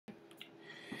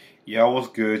Yo, what's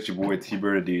good? It's your boy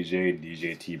T-Bird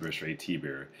DJ T-Bird Straight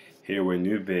T-Bird. Here with a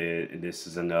new vid, and this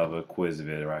is another quiz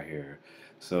vid right here.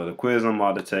 So the quiz I'm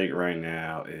about to take right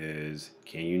now is,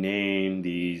 can you name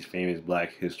these famous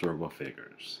black historical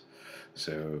figures?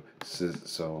 So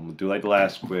I'm gonna do like the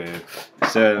last quiz.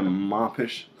 Instead of my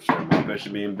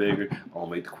picture being bigger, I'll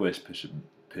make the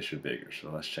picture bigger. So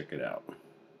let's check it out.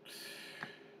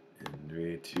 In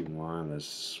 3, 2, 1, let's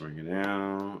swing it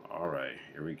down. Alright,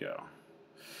 here we go.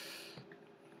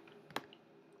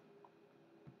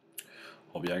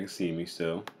 Hope y'all can see me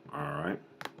still. Alright,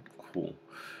 cool.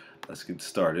 Let's get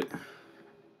started.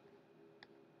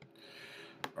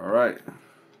 Alright.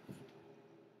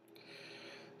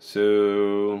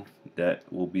 So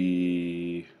that will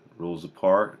be Rosa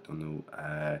Parks. Don't know.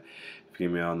 If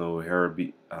you all know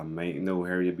who I may know who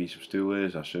Harriet Beecher Stowe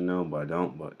is. I should know, but I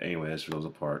don't. But anyway, that's Rosa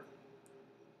Parks.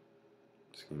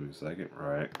 Just give me a second.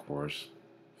 Right, of course.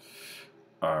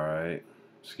 Alright.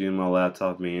 Excuse my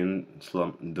laptop being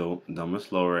dumb and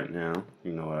slow right now.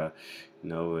 You know what I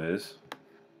know it is.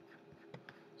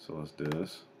 So let's do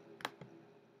this.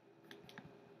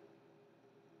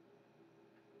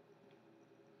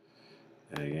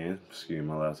 And again, excuse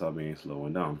my laptop being slow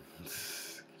and dumb.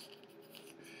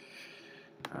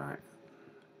 Alright.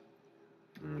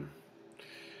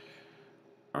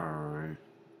 Alright.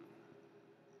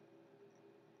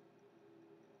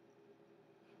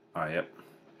 Alright, yep.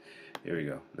 Here we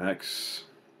go. Next.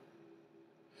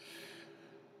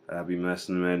 That'll be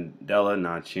Nelson Mandela,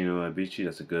 not Chino Abichi.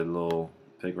 That's a good little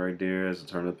pick right there. That's a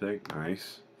turn to pick.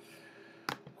 Nice.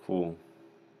 Cool.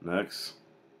 Next.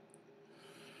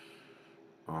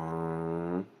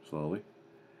 Slowly.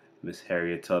 Miss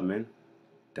Harriet Tubman.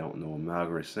 Don't know what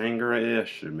Margaret Sanger is.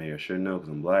 Should know because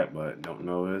I'm black, but don't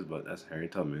know who it is. But that's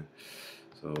Harriet Tubman.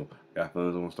 So got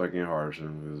feelings I'm gonna start getting harder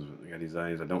soon because I got these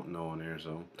names I don't know in there.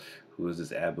 So who is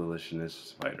this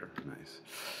abolitionist fighter? Nice.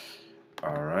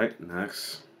 All right,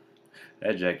 next.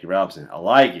 That's Jackie Robinson. I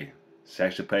like it.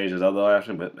 Section page is other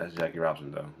option, but that's Jackie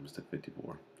Robinson though. Mr.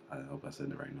 54. I hope I said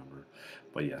the right number.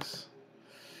 But yes.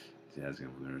 Yeah, that's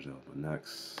gonna be the result. But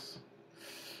next.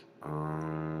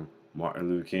 Martin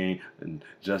Luther King and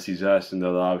Jesse Jackson, the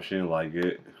other option, like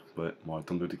it. But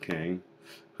Martin Luther King.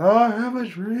 I have a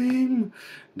dream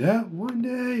that one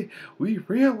day we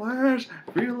realize,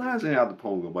 and out the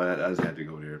poem go, but I just had to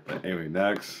go there. But anyway,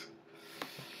 next.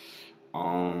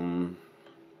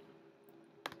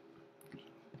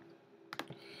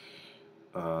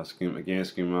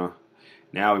 Schema.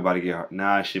 Now we about to get hard.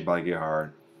 Now shit about to get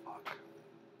hard. Fuck.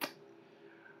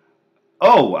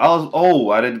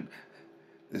 I didn't.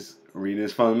 This reading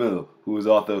is fundamental. Who is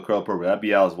author of Curl Purple? That'd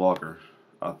be Alice Walker.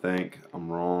 I think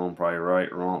I'm wrong. Probably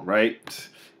right. Wrong. Right.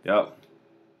 Yep.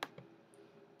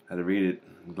 Had to read it.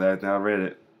 I'm glad now I read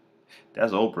it.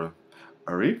 That's Oprah.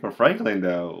 Aretha Franklin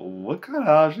though. What kind of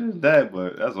option is that?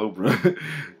 But that's Oprah.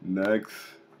 Next.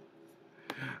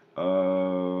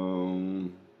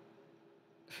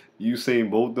 Usain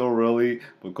Bolt though, really?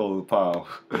 Because Powell.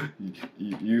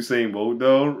 Usain Bolt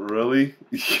though, really?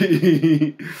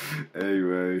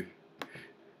 Anyway.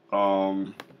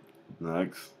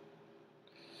 Next.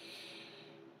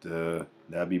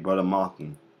 That'd be Brother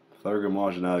Malcolm. Thurgood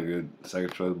Marshall not a good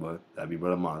second choice, but that'd be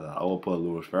Brother Malcolm. I would put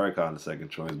Louis Farrakhan in the second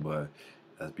choice, but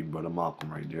that'd be Brother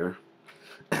Malcolm right there.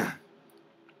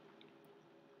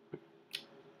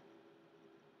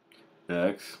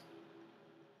 Next.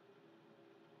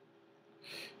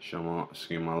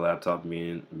 Excuse my laptop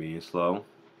being slow.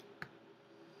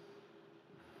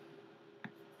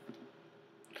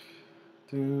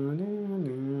 Hurry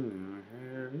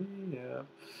up.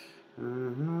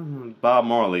 Bob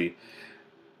Marley.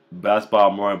 That's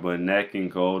Bob Marley, but Neck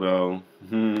and Kodo.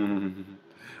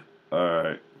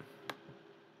 Alright.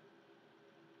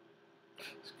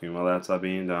 Excuse my laptop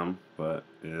being dumb, but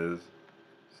it is.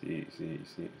 See.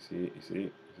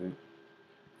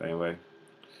 Anyway,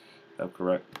 that's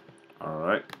correct.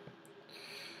 Alright.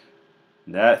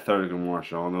 That Thurgood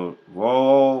Marshall. I don't know.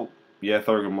 Whoa. Yeah,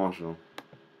 Thurgood Marshall.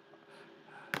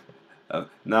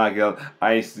 Girl,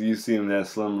 you seen him that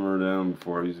slimmer than him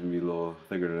before. He used to be a little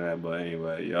thicker than that, but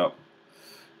anyway, yep.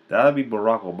 That'd be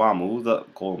Barack Obama. Who's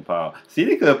up? Colin Powell. See,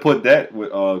 they could have put that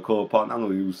with Colin Powell. Not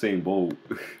only Usain Bolt.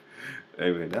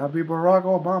 Anyway, that'd be Barack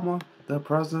Obama, the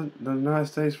president of the United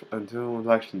States until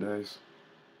election days.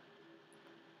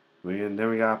 And then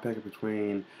we gotta pick it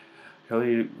between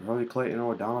Hillary Clinton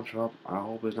or Donald Trump. I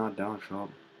hope it's not Donald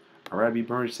Trump. I'd rather be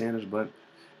Bernie Sanders, but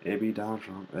it'd be Donald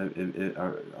Trump. I'd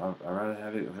rather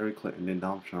have it Hillary Clinton than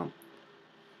Donald Trump.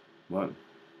 But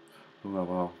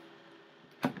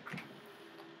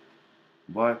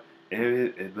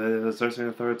if it's searching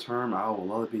a third term, I would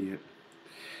love to be it.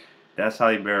 That's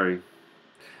Halle Berry.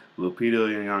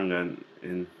 Lupita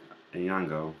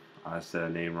Nyong'o. I said her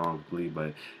name wrong completely,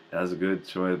 but that's a good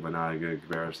choice, but not a good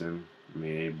comparison. I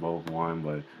mean, they both won,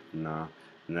 but nah.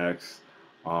 Next,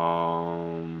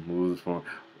 who's from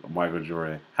Michael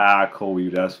Jordan? Hi, Kobe.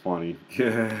 That's funny.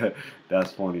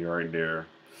 That's funny right there.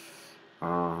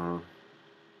 Uh huh.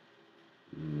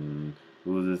 Mm,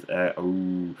 who's this at?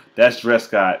 Ooh, that's Dred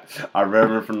Scott. I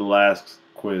remember from the last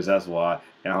quiz. That's why.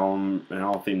 And I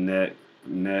don't think yeah,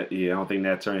 I don't think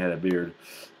Nat Turner had a beard.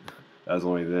 That's the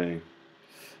only thing.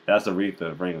 That's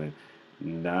Aretha Franklin.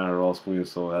 Diana Ross Queen.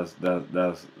 So that's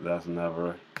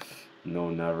never, no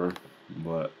never.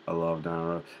 But I love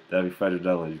Diana Ross. That'd be Frederick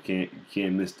Douglass. You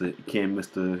can't miss the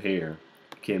hair.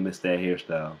 You can't miss that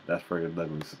hairstyle. That's Frederick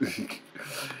Douglass.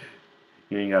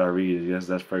 You ain't gotta read it. Yes,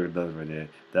 that's Frederick Douglass right there.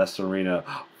 That's Serena.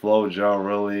 Flo Jo,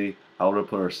 really. I would have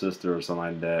put her sister or something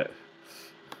like that.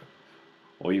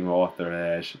 Or even Arthur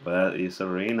Ashe. But that is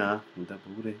Serena with the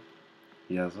booty.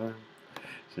 Yes, sir.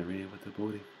 Serena with the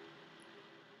booty.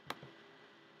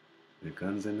 The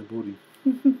guns and the booty.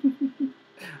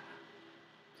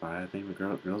 Sorry, I think the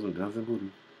girls with guns and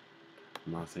booty.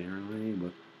 I'm not saying her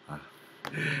name, but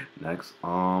next,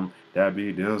 that'd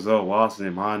be Denzel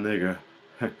Washington, my nigga.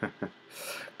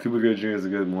 Cuba Gooding Jr. is a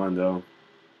good one though.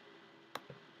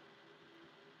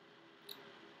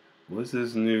 What's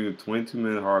this new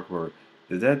 22-minute hardcore?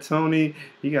 Is that Tony?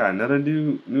 He got another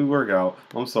new workout.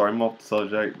 I'm sorry, I'm off the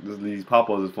subject. These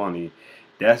pop-ups is funny.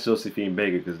 That's Josephine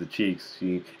Baker because the cheeks.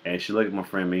 She looked at my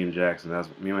friend Mia Jackson. That's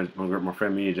me and my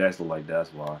friend Mia Jackson like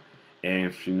that's why.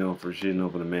 And she know for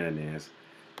the man dance.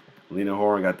 Lena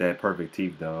Horne got that perfect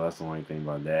teeth though. That's the only thing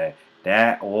about that.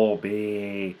 That will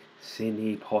be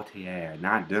Sidney Poitier,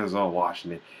 not Denzel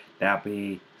Washington. That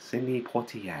be Sidney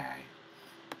Poitier.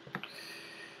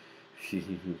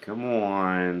 Come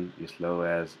on, you slow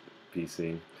ass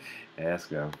PC. Let's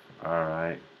go.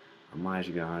 Alright. I might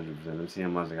actually get 100%. Let me see how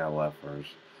much I got left first.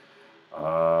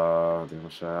 They gonna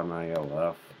show how many I got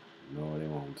left. No, they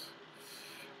won't.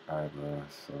 Alright, bro.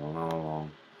 So, how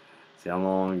long? See how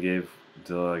long I give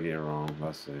until I get it wrong.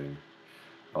 Let's see.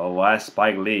 Oh, why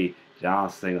Spike Lee? John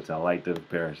Singleton. I like the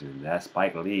comparison. That's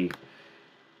Spike Lee.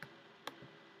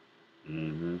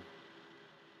 Mm-hmm.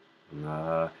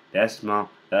 That's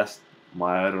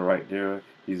my idol right there.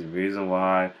 He's the reason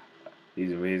why.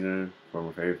 He's the reason for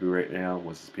my favorite food right now.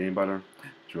 What's his peanut butter?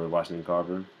 George Washington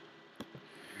Carver.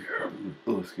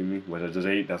 Oh, excuse me. What I just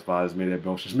ate. That's why I just made that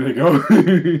belch just a minute ago.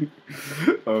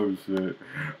 Oh shit.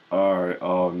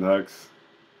 Alright, next.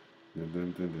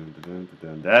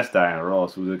 That's Diana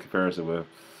Ross, who's in comparison with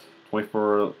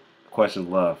 24 questions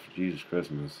left. Jesus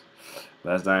Christmas.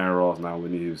 That's Diana Ross, not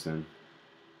Whitney Houston.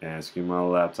 And excuse my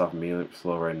laptop being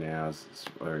slow right now.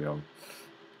 There we go.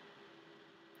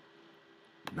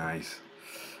 Nice.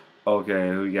 Okay,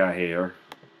 who we got here?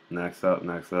 Next up.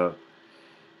 Didn't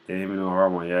even know her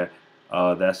one yet.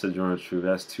 That's the Jordan True.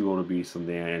 That's too old to be some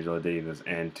damn Angela Davis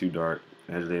and too dark.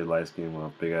 Angela Davis light skin with a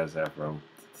big ass afro.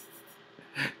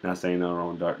 Not saying no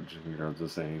wrong, dark girls the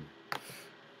same.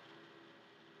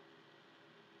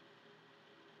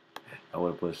 I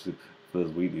would have pushed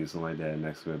Liz Wheatley or something like that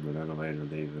next to it, but not Angela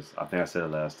Davis. I think I said it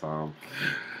last time.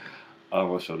 I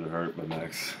will show the hurt, but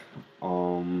next.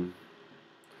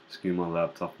 Excuse my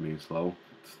laptop being slow.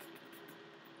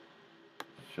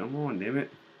 Come on, damn it.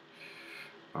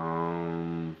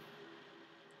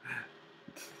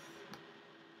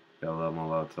 Gotta love my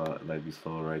laptop. Like be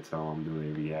slow right time I'm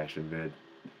doing a reaction vid.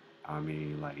 I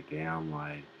mean, like, damn,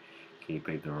 like, can you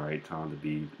pick the right time to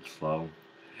be slow?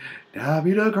 That'd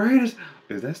be the greatest.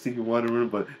 Is that Stevie Wonder?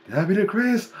 But that'd be the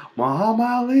greatest. Muhammad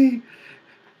Ali.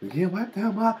 Getting wiped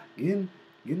down by getting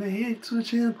a head to the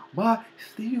chin by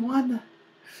Stevie Wonder.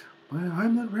 But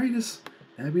I'm the greatest.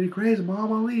 That'd be the greatest.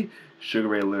 Muhammad Ali. Sugar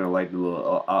Ray Leonard like the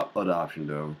little other option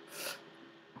though.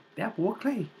 That boy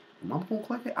Clay. Am I gonna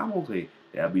click it? I'm gonna click.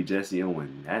 That'd be Jesse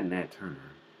Owens, not Nat Turner.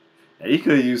 Now you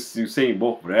could have used to sing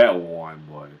both for that one,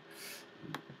 but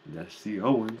Jesse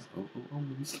Owens.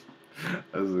 Owens.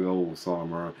 That's an old song,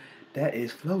 bro. That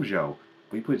is FloJo.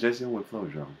 We put Jesse Owens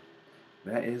with FloJo.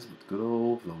 That is good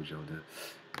old FloJo.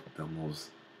 The most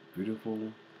beautiful,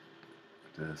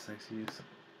 the sexiest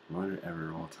runner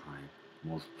ever all time.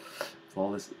 Most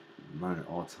flawless runner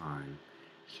all time.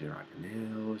 She rocked the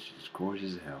nails. She's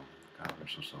gorgeous as hell. God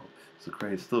rest her soul.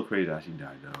 Still crazy that she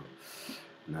died though.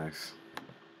 Next.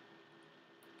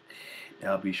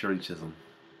 That'll be Shirley Chisholm.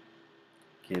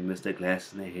 Can't miss that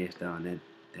glasses and that hairstyle and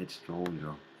that strong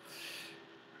jaw.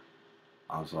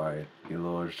 I'm sorry, getting a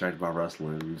little distracted by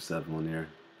wrestling. Rusev on there.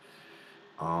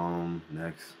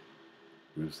 Next.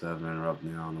 Rusev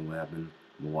interrupting. I don't know what happened.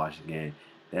 I'm gonna watch again.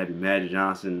 That'd be Magic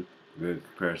Johnson Good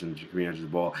comparison to Kareem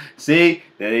Abdul-Jabbar. See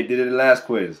that they did it in the last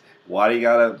quiz. Why they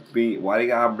gotta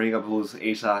bring up those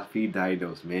HIV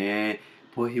diagnosis, man?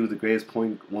 He was one of the greatest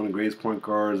point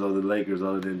guards of the Lakers,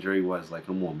 other than Jerry West. Like,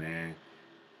 come on, man.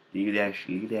 Leave that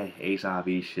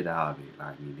HIV shit out of it.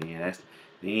 Like, man,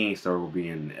 they ain't started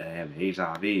being having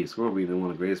HIV. It's going to be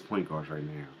one of the greatest point guards right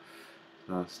now.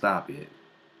 So stop it.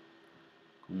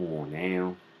 Come on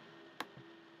now.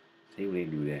 Say when they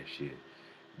do that shit.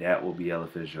 That will be Ella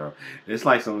Fitzgerald. It's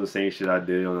like some of the same shit I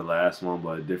did on the last one,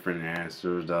 but different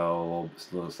answers though.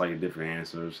 Slightly different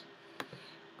answers.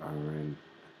 Alright.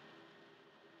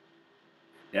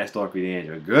 That's Dorothy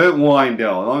D'Angelo. Good one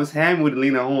though. Almost had me with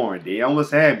Lena Horne. They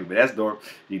almost had me, but that's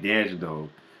Dorothy D'Angelo.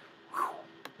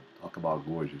 Talk about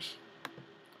gorgeous.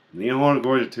 Lena Horne is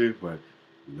gorgeous too, but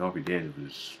Dorothy D'Angelo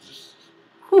is just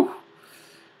whew.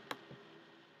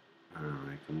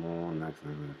 Alright, come on, next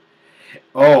one.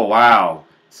 Oh wow.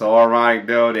 So ironic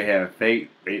though, they have fake.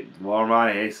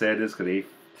 Ironic they said this because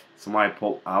I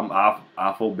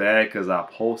feel bad because I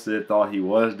posted thought he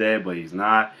was dead, but he's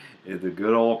not. It's the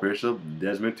good old Bishop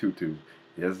Desmond Tutu.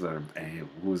 Yes sir, and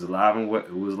who was alive,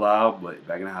 but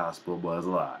back in the hospital, but was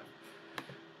alive.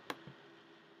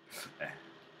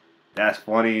 That's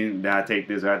funny. Now I take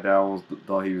this right there. I almost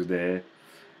thought he was dead.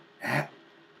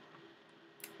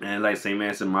 And like same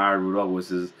answer, Maya Rudolph was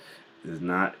his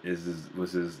Mae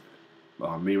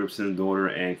Ripson's daughter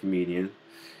and comedian.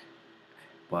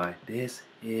 But this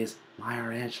is Maya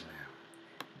Angelou,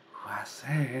 who I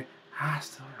said has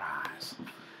to rise.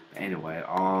 Anyway,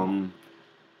 I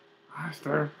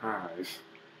still rise.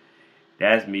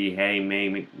 That's me, Hattie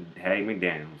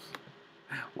McDaniels.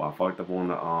 Well, I fucked up on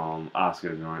the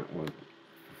Oscar joint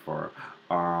before.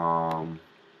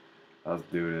 Let's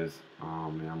do this.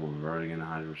 Man, I'm gonna revert again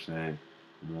 100%.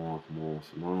 Come on,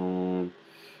 Simone.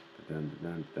 Dun,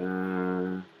 dun,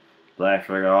 dun. Black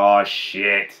Trigger. Oh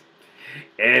shit!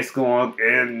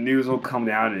 News will come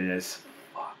down to this.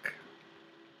 Fuck.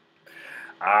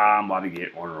 I'm about to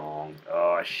get one wrong.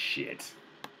 Oh shit!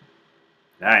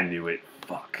 I knew it.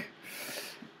 Fuck.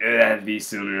 It had to be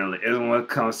sooner or later. It's gonna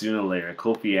come sooner or later.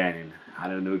 Kofi Annan. I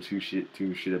don't know too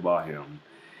shit about him.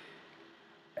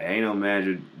 Ain't no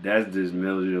manager. That's just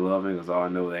Mildred Loving, because all I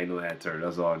know ain't no that turd.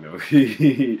 That's all I know.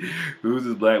 Who's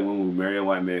this black woman who married a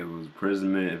white man whose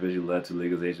imprisonment eventually led to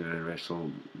legalization of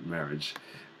interracial marriage?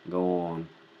 Go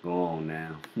on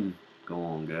now. Go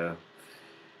on, girl.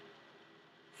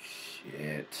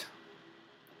 Shit.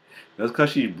 That's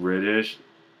because she's British.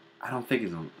 I don't think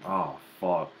it's oh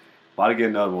fuck. About to get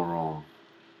another one wrong.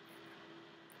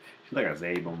 She like a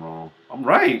Zadie, but I'm wrong. I'm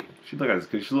right. She look like a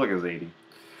Zadie.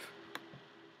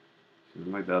 She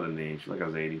like the other name. She like a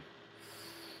Zadie.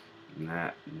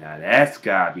 Now that's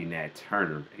gotta be Nat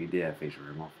Turner. He did have facial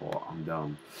hair. My fault. I'm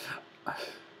dumb.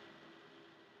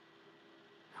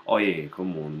 Oh yeah,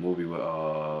 come on. The movie with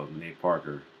Nate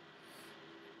Parker.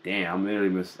 Damn, I'm really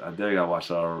I did gotta watch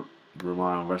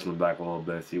Remind Wrestling back a little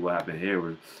bit. See what happened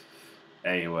here.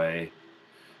 Anyway,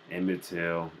 Emmett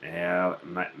Till. Yeah,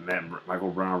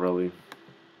 Michael Brown really.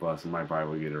 But somebody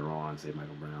probably would get it wrong and say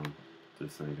Michael Brown.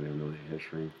 Just saying, because they know the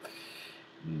history.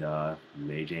 And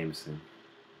Mae Jemison.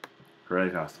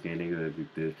 Craig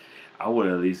Hoskins. I would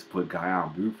at least put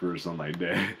Guyon Buford or something like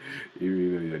that.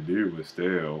 Even if I do, but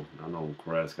still. I know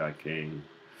Prescott King.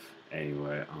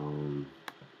 Anyway,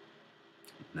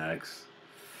 next.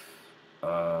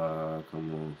 Come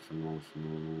on.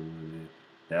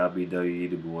 That'll be W.E.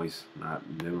 Du Bois, not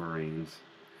the Marines.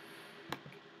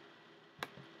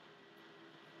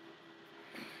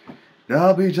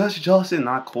 That'll be Jesse Johnson,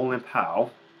 not Colin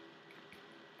Powell.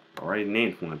 Already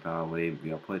named Colin Powell, but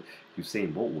y'all put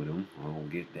Usain Bolt with him. I don't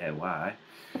get that why.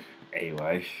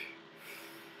 Anyway,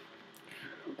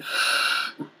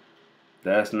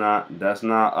 that's not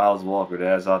Alice Walker.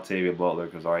 That's Octavia Butler,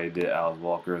 because I already did Alice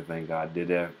Walker. Thank God I did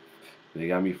that. They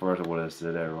got me first. I would have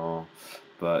said that wrong,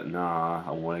 but nah,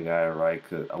 I would have got it right.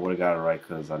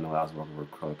 Cause I know Alice Walker was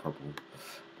color purple.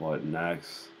 But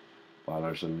next, I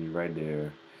learned something right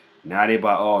there. Now they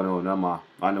buy. Oh no, not my.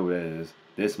 I know what that is.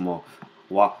 This small.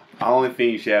 Well, I only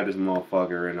think you should have this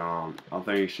motherfucker, and I don't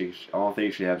think you should have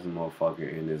this motherfucker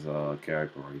in this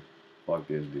category. Fuck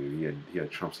this dude. He a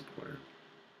Trump supporter.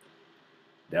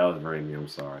 That was very mean. I'm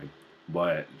sorry,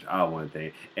 but I want to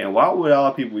think. And why would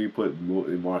all people you put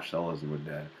Marcellus with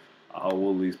that? I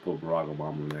will at least put Barack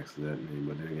Obama next to that name,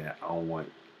 but then again, I don't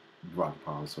want Barack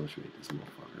Obama associated with this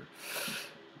motherfucker.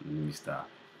 Let me stop.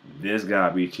 This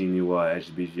gotta be Chinua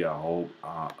HBG.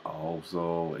 I hope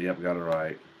so. Yep, got it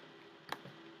right.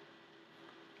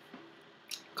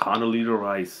 Condoleezza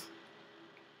Rice,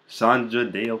 Sandra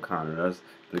Day O'Connor. That's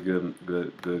the good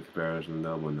comparison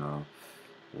though. But no,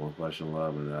 One question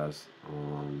left, and that's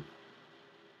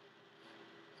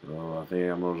so I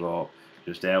think I'm result.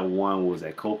 Just that one was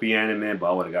that Kofi Annan, but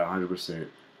I would have got 100%.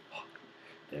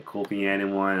 That Kofi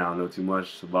Annan one, I don't know too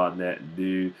much about that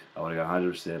dude. I would have got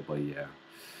 100%, but yeah.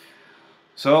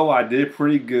 So I did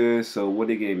pretty good. So what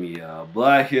they gave me?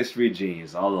 Black History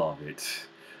jeans. I love it.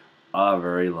 I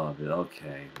very love it.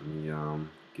 Okay, let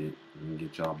me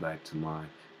get y'all back to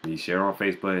me share on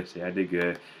Facebook. Say I did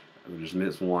good. I just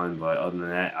missed one, but other than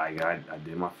that, I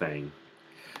did my thing.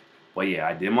 But yeah,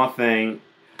 I did my thing.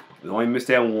 I only missed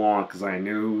that one because I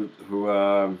knew who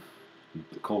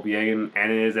Kofi Annan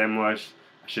is that much.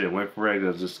 I should have went for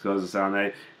it just because it sounded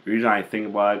like. The reason I think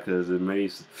about it because it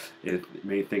made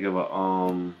me think of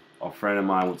a friend of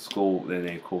mine with school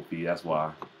named Kofi. That's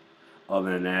why.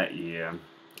 Other than that, yeah.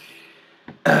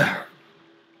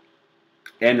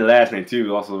 And the last name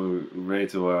too, also related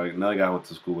to another guy I went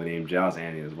to school with named Giles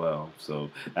Annie as well. So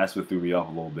that's what threw me off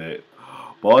a little bit.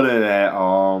 But other than that,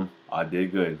 I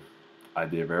did good. I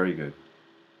did very good.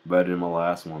 Better than my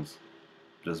last ones.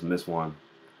 Just missed one.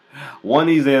 One of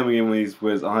these damn quiz,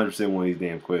 100% one of these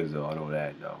damn quizzes though. I know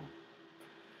that though.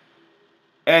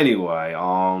 Anyway,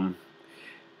 I'm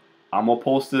gonna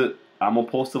post it. I'm gonna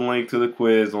post a link to the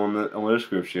quiz on the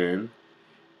description,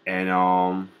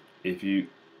 and if you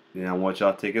I want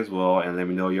y'all to take as well, and let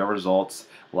me know your results.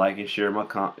 Like and share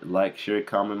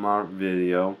comment my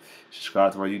video,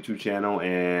 subscribe to my YouTube channel,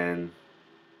 and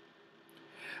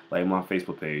like my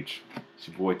Facebook page. It's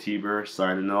your boy T-Bird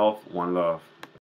signing off. One love.